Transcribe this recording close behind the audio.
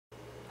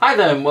Hi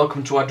there and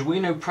welcome to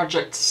Arduino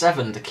Project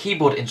 7, the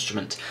keyboard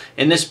instrument.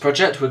 In this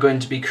project we're going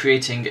to be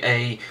creating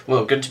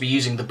going to be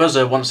using the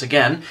buzzer once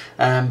again,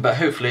 but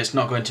hopefully it's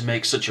not going to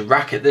make such a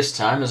racket this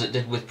time as it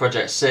did with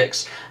Project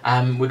 6.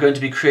 We're going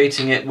to be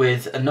creating it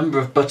with a number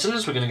of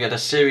buttons. We're going to get a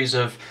series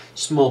of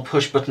small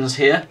push buttons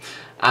here,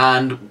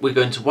 and we're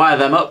going to wire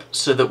them up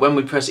so that when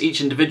we press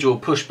each individual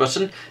push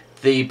button,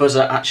 the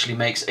buzzer actually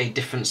makes a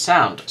different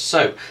sound.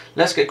 So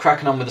let's get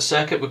cracking on with the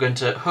circuit. We're going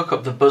to hook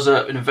up the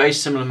buzzer in a very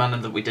similar manner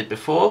that we did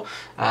before,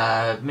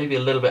 maybe a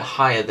little bit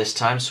higher this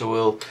time, so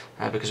we'll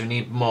because we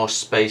need more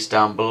space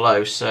down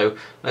below. So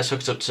let's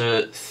hook it up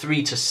to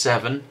 3 to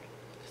 7,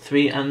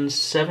 3 and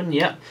 7,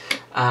 yeah.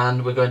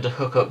 And we're going to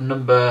hook up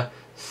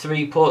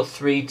port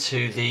 3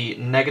 to the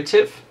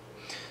negative,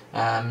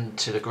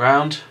 to the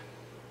ground.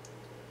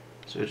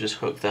 So we'll just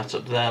hook that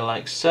up there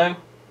like so.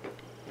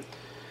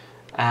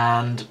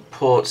 And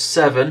port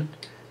 7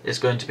 is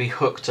going to be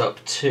hooked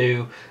up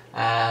to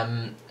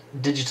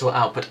digital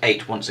output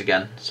 8 once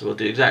again. So we'll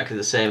do exactly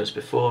the same as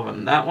before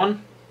on that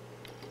one.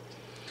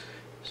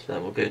 So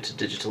then we'll go to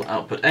digital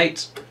output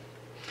 8.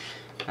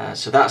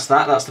 So that's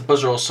the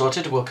buzzer all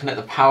sorted. We'll connect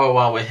the power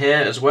while we're here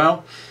as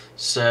well.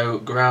 So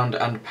ground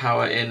and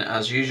power in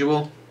as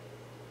usual.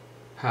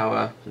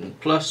 Power in the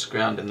plus,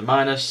 ground in the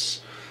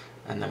minus,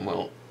 and then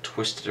we'll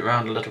twist it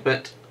around a little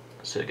bit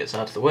so it gets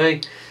out of the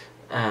way.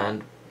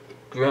 And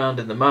ground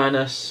in the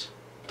minus,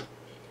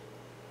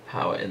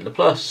 power in the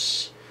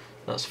plus.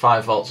 That's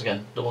 5 volts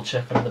again. Double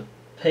check on the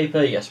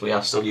paper. Yes, we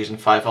are still using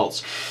 5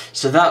 volts.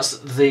 So that's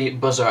the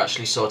buzzer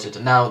actually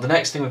sorted. Now the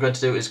next thing we're going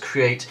to do is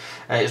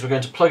we're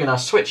going to plug in our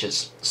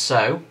switches.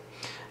 So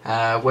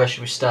where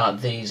should we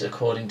start these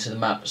according to the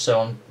map? So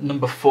on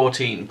number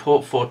 14,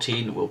 port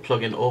 14, we'll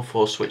plug in all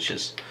 4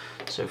 switches.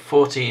 So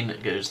 14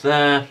 goes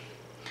there,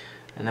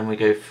 and then we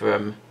go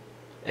from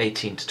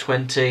 18 to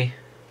 20,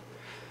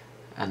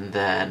 and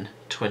then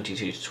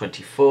 22 to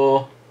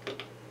 24,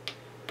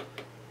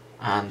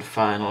 and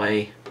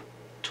finally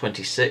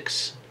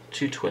 26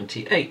 to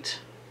 28.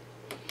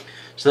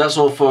 So that's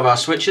all 4 of our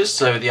switches.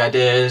 So the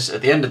idea is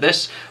at the end of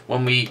this,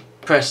 when we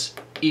press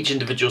each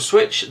individual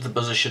switch, the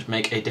buzzer should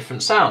make a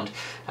different sound.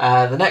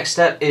 The next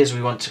step is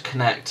we want to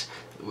connect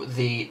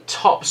the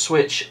top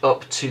switch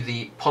up to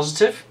the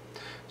positive.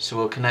 So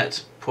we'll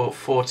connect port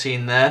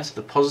 14 there to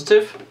the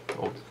positive,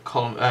 or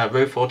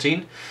row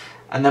 14.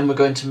 And then we're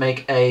going to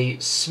make a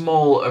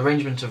small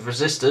arrangement of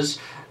resistors,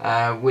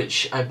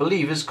 which I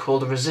believe is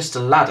called a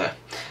resistor ladder.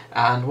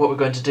 And what we're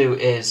going to do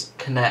is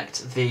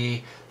connect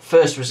the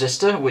first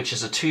resistor, which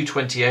is a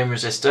 220 ohm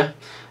resistor,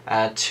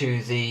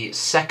 to the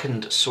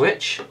second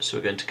switch. So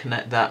we're going to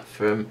connect that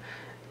from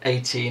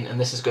 18, and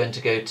this is going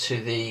to go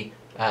to the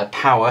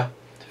power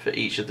for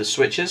each of the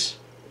switches.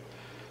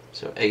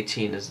 So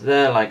 18 is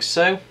there like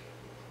so.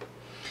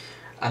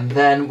 And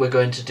then we're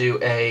going to do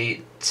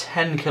a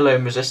 10 kilo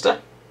ohm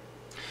resistor,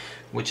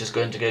 which is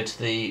going to go to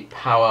the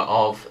power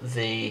of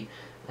the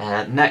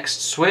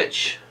next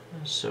switch.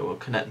 So we'll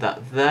connect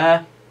that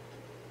there,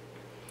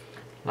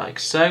 like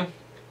so.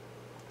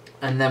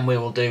 And then we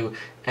will do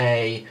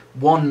a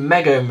 1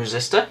 mega ohm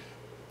resistor,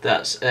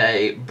 that's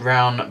a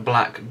brown,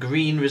 black,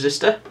 green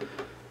resistor,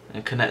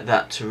 and connect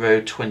that to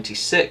row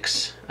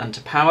 26 and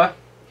to power.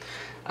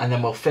 And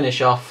then we'll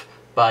finish off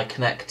by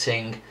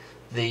connecting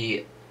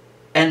the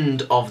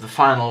end of the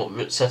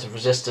final set of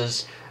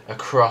resistors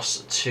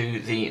across to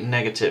the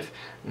negative.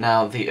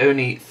 Now the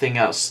only thing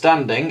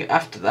outstanding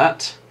after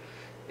that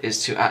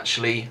is to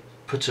actually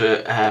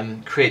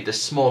create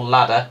this small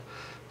ladder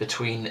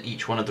between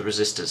each one of the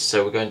resistors.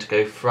 So we're going to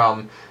go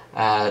from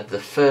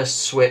the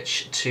first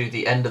switch to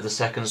the end of the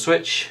second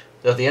switch,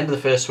 or the end of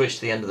the first switch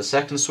to the end of the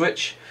second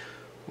switch,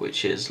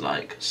 which is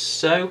like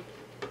so.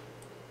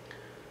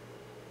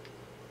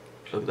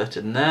 Plug that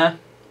in there.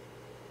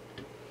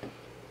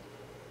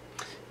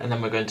 And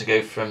then we're going to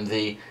go from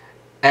the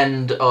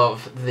end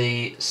of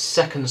the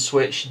second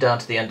switch down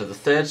to the end of the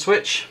third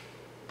switch,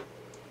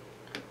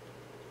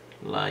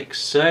 like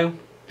so.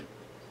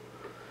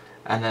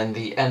 And then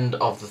the end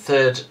of the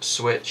third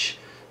switch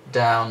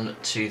down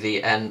to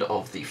the end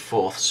of the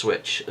fourth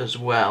switch as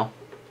well,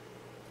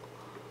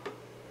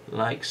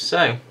 like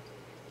so.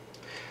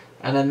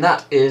 And then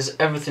that is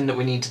everything that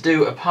we need to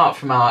do apart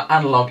from our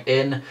analog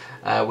in,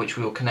 which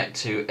we will connect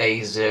to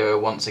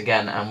A0 once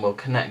again, and we'll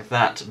connect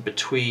that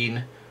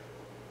between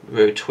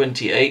row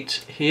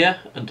 28 here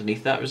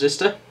underneath that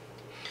resistor,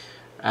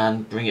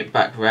 and bring it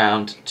back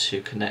round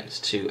to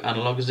connect to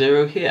analog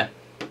 0 here.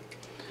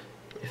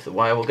 If the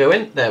wire will go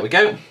in, there we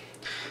go.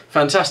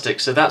 Fantastic,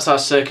 so that's our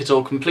circuit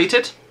all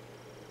completed.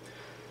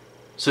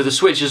 So the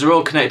switches are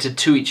all connected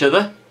to each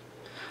other,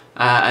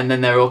 and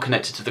then they're all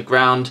connected to the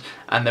ground,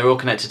 and they're all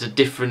connected to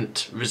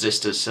different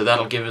resistors, so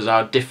that'll give us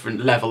our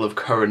different level of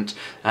current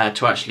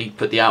to actually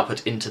put the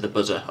output into the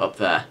buzzer up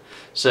there.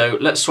 So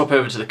let's swap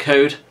over to the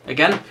code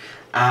again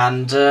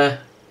and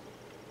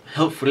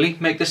hopefully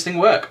make this thing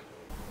work.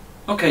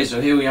 Okay,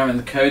 so here we are in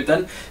the code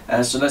then,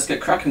 so let's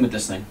get cracking with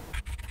this thing.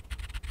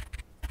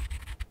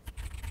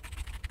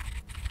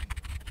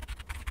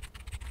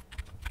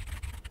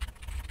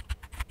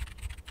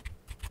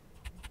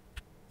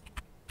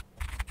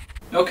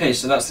 Okay,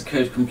 so that's the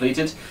code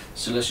completed.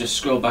 So let's just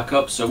scroll back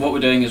up. So what we're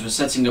doing is we're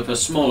setting up a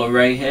small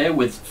array here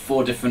with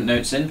 4 different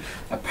notes in.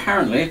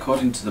 Apparently,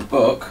 according to the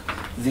book,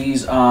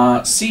 these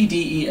are C,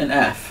 D, E and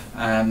F.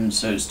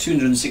 So it's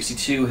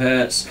 262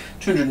 Hz,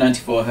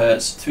 294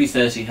 Hz,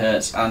 330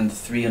 Hz and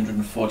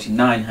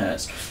 349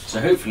 Hz.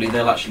 So hopefully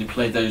they'll actually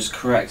play those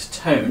correct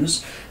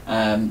tones.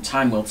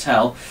 Time will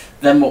tell.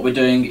 Then what we're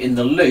doing in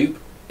the loop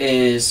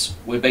is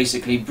we're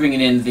basically bringing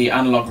in the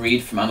analog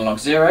read from analog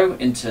 0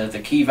 into the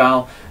key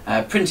val,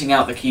 printing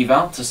out the key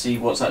val to see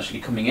what's actually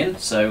coming in.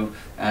 So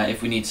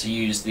if we need to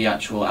use the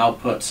actual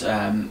output,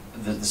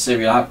 the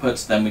serial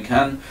outputs, then we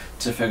can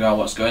to figure out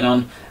what's going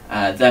on.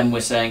 Then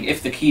we're saying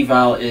if the key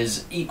val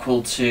is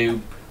equal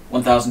to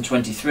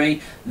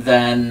 1023,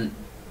 then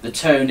the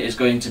tone is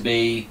going to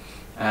be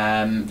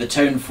the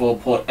tone for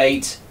port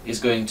 8 is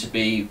going to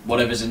be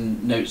whatever's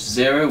in note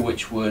 0,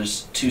 which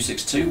was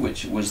 262,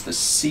 which was the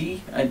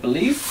C, I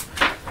believe.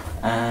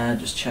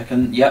 Just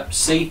checking, yep,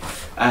 C.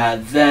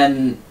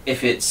 Then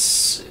if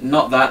it's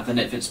not that, then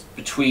if it's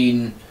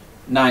between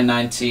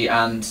 990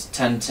 and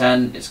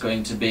 1010, it's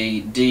going to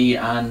be D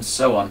and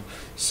so on.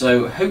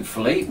 So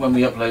hopefully when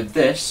we upload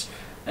this,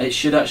 it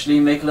should actually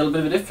make a little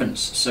bit of a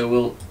difference. So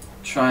we'll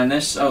try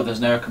this. Oh, there's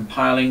an error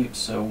compiling,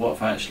 so what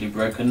have I actually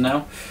broken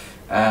now?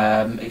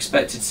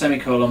 Expected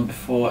semicolon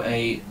before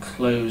a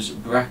close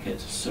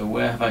bracket. So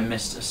where have I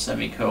missed a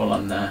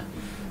semicolon there?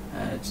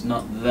 It's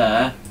not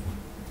there.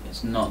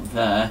 It's not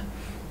there.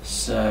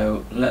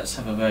 So let's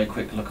have a very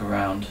quick look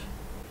around.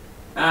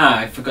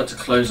 I forgot to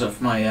close off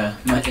my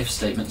my if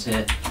statements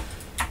here.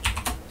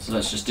 So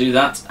let's just do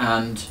that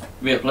and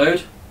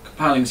re-upload.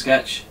 Compiling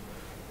sketch.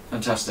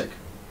 Fantastic.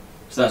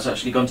 So that's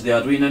actually gone to the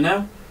Arduino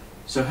now.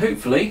 So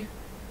hopefully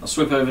I'll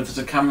swip over to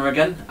the camera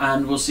again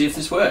and we'll see if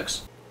this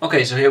works.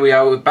 Okay, so here we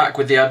are, we're back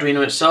with the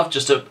Arduino itself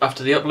just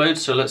after the upload,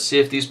 so let's see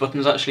if these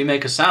buttons actually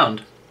make a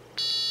sound.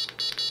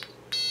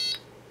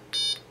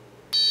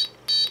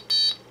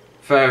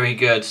 Very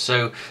good,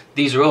 so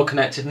these are all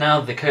connected now,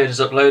 the code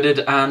is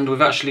uploaded, and we've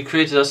actually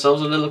created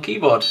ourselves a little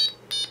keyboard.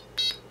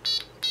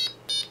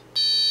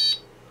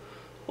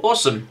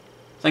 Awesome.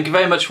 Thank you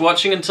very much for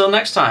watching, until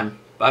next time.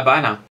 Bye bye now.